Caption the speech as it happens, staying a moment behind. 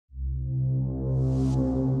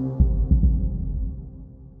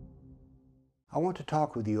want to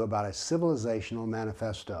talk with you about a civilizational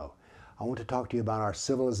manifesto. I want to talk to you about our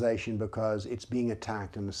civilization because it's being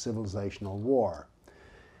attacked in a civilizational war.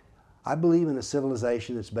 I believe in a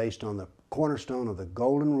civilization that's based on the cornerstone of the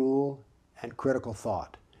golden rule and critical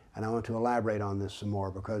thought. And I want to elaborate on this some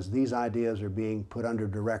more because these ideas are being put under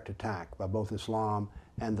direct attack by both Islam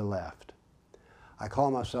and the left. I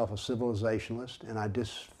call myself a civilizationalist, and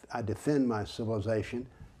I defend my civilization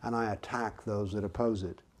and I attack those that oppose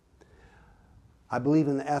it. I believe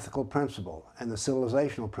in the ethical principle and the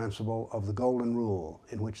civilizational principle of the golden rule,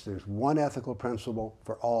 in which there's one ethical principle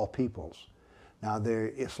for all peoples. Now,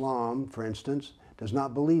 Islam, for instance, does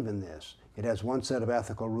not believe in this. It has one set of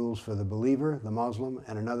ethical rules for the believer, the Muslim,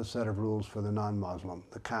 and another set of rules for the non-Muslim,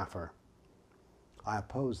 the kafir. I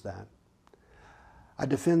oppose that. I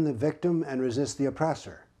defend the victim and resist the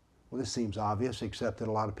oppressor. Well, this seems obvious, except that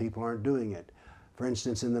a lot of people aren't doing it. For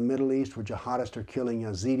instance, in the Middle East, where jihadists are killing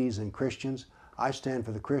Yazidis and Christians, I stand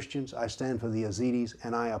for the Christians, I stand for the Yazidis,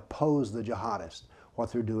 and I oppose the jihadists.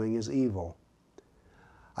 What they're doing is evil.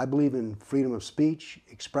 I believe in freedom of speech,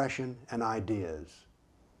 expression, and ideas.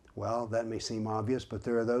 Well, that may seem obvious, but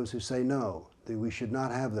there are those who say no, that we should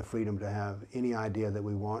not have the freedom to have any idea that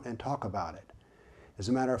we want and talk about it. As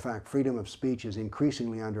a matter of fact, freedom of speech is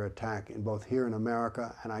increasingly under attack in both here in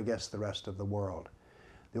America and I guess the rest of the world.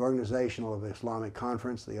 The Organization of Islamic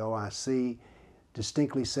Conference, the OIC,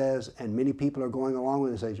 distinctly says, and many people are going along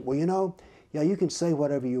with this, well, you know, yeah, you can say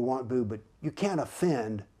whatever you want, boo, but you can't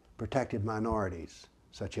offend protected minorities,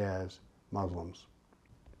 such as Muslims.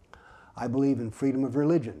 I believe in freedom of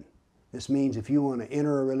religion. This means if you want to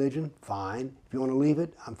enter a religion, fine. If you want to leave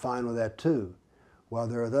it, I'm fine with that too. Well,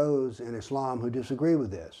 there are those in Islam who disagree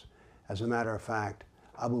with this. As a matter of fact,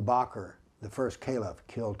 Abu Bakr, the first caliph,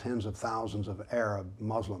 killed tens of thousands of Arab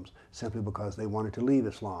Muslims simply because they wanted to leave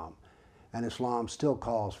Islam. And Islam still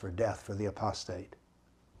calls for death for the apostate.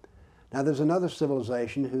 Now, there's another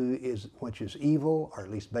civilization which is evil, or at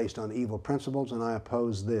least based on evil principles, and I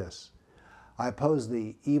oppose this. I oppose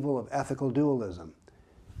the evil of ethical dualism.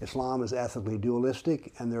 Islam is ethically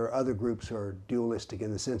dualistic, and there are other groups who are dualistic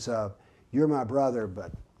in the sense of, you're my brother,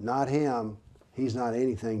 but not him. He's not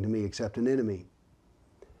anything to me except an enemy.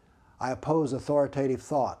 I oppose authoritative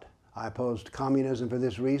thought. I opposed communism for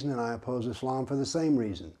this reason, and I oppose Islam for the same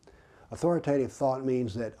reason. Authoritative thought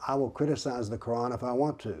means that I will criticize the Quran if I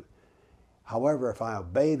want to. However, if I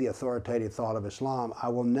obey the authoritative thought of Islam, I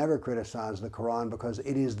will never criticize the Quran because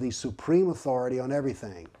it is the supreme authority on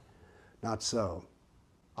everything. Not so.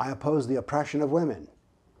 I oppose the oppression of women.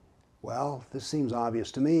 Well, this seems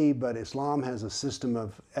obvious to me, but Islam has a system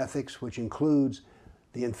of ethics which includes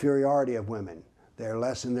the inferiority of women. They are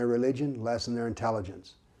less in their religion, less in their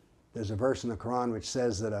intelligence. There's a verse in the Quran which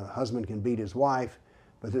says that a husband can beat his wife,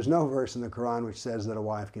 but there's no verse in the Quran which says that a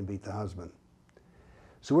wife can beat the husband.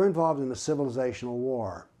 So we're involved in a civilizational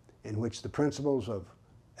war in which the principles of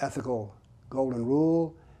ethical golden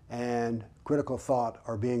rule and critical thought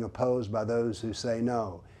are being opposed by those who say,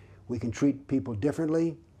 no, we can treat people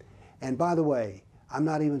differently. And by the way, I'm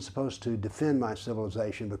not even supposed to defend my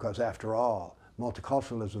civilization because, after all,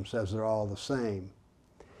 multiculturalism says they're all the same.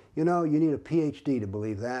 You know, you need a PhD to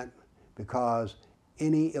believe that, because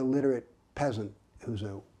any illiterate peasant who's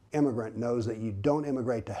an immigrant knows that you don't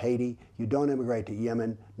immigrate to Haiti, you don't immigrate to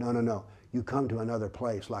Yemen. No, no, no. You come to another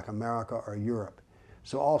place like America or Europe.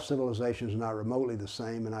 So all civilizations are not remotely the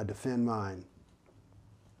same, and I defend mine.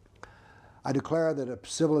 I declare that a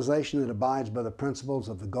civilization that abides by the principles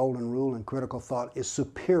of the golden rule and critical thought is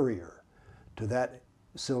superior to that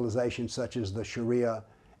civilization such as the Sharia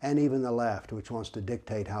and even the left, which wants to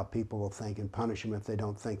dictate how people will think and punish them if they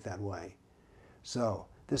don't think that way. So,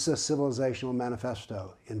 this is a civilizational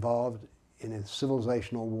manifesto involved in a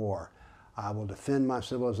civilizational war. I will defend my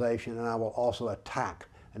civilization, and I will also attack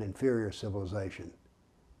an inferior civilization.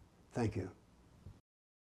 Thank you.